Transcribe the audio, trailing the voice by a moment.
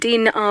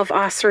Dean of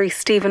Ossory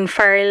Stephen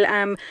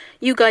Farrell,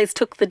 you guys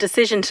took the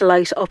decision to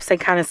light up St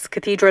Canice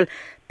Cathedral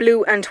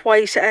blue and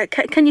white.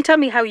 Can you tell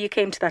me how you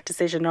came to that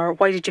decision, or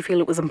why did you feel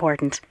it was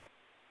important?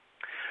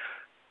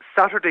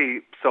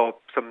 Saturday saw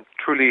some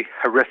truly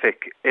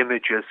horrific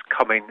images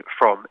coming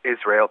from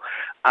Israel,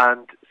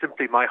 and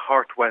simply my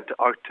heart went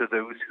out to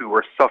those who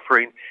were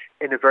suffering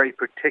in a very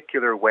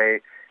particular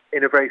way,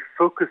 in a very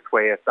focused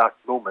way at that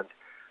moment.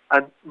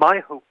 And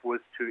my hope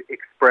was to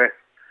express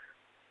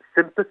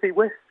sympathy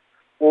with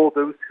all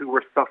those who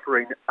were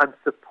suffering and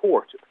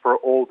support for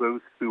all those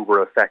who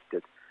were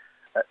affected.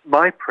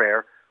 My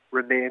prayer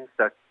remains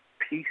that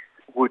peace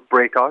would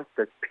break out,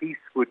 that peace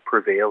would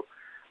prevail,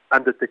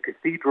 and that the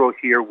cathedral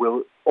here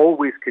will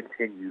always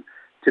continue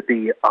to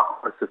be a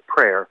house of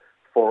prayer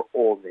for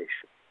all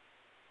nations.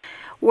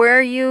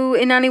 Were you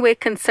in any way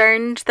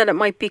concerned that it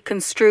might be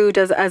construed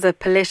as a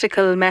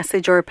political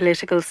message or a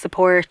political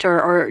support,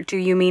 or do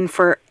you mean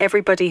for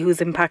everybody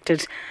who's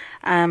impacted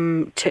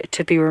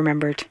to be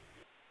remembered?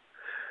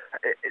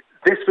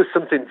 This was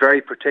something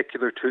very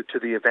particular to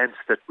the events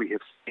that we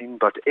have seen,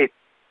 but it's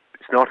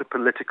not a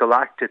political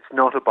act. It's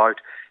not about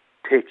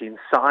taking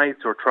sides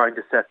or trying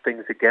to set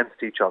things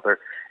against each other.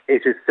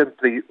 It is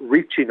simply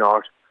reaching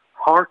out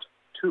heart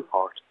to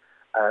heart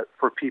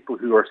for people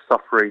who are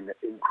suffering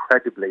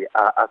incredibly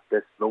at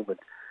this moment.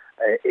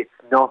 It's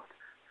not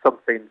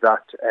something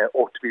that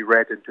ought to be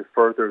read into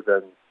further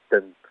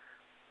than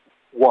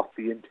what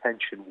the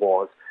intention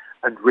was.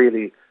 And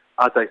really,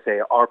 as I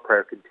say, our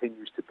prayer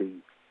continues to be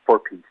for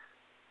peace.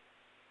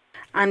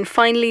 And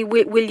finally,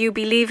 will you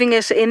be leaving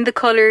it in the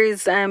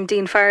colours,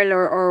 Dean Farrell,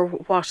 or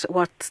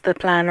what's the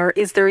plan? Or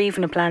is there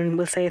even a plan,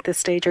 we'll say, at this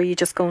stage? Or are you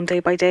just going day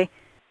by day?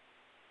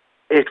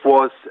 It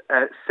was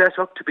set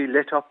up to be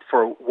lit up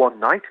for one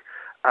night.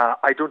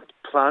 I don't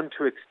plan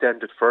to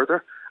extend it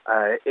further.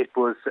 It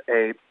was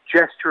a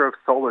gesture of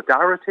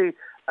solidarity.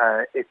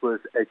 It was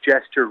a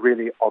gesture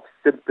really of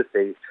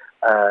sympathy.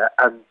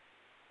 And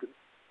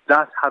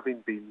that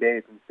having been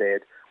made and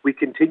said, we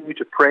continue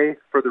to pray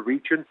for the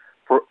region,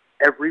 for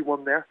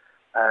everyone there,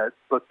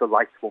 but the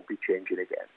lights won't be changing again.